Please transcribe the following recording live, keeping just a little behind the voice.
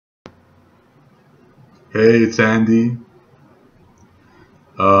Hey, it's Andy.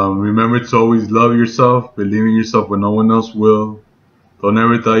 Remember to always love yourself, believe in yourself when no one else will. Don't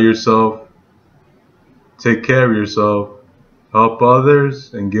ever doubt yourself. Take care of yourself. Help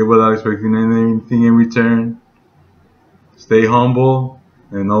others and give without expecting anything in return. Stay humble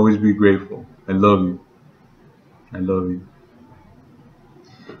and always be grateful. I love you. I love you.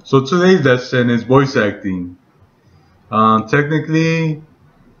 So today's lesson is voice acting. Technically,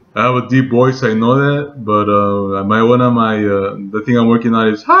 I have a deep voice, I know that, but the thing I'm working on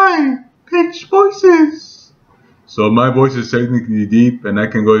is high pitched voices. So my voice is technically deep, and I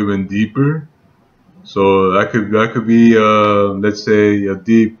can go even deeper. So I could be let's say a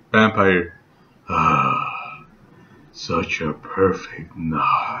deep vampire. Ah, such a perfect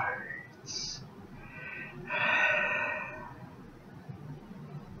night.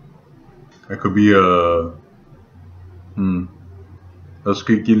 I could be a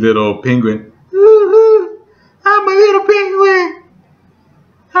squeaky little penguin. Woo-hoo, I'm a little penguin.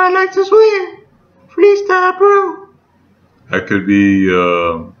 I like to swim. Freestyle, bro. I could be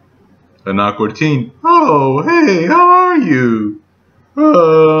an awkward teen. Oh, hey, how are you?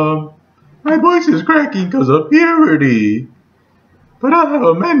 My voice is cracking because of puberty. But I'll have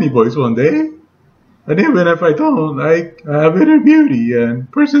a manly voice one day. And even if I don't, I have inner beauty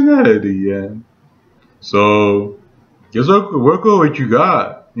and personality. And so, just work with what you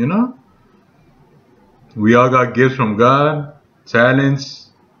got, you know? We all got gifts from God,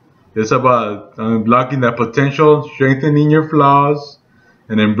 talents. It's about unblocking that potential, strengthening your flaws,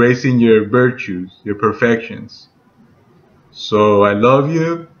 and embracing your virtues, your perfections. So I love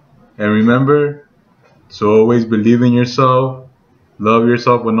you, and remember to always believe in yourself, love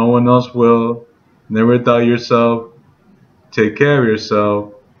yourself when no one else will, never doubt yourself, take care of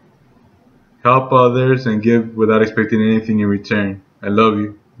yourself, help others, and give without expecting anything in return. I love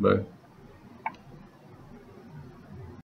you. Bye.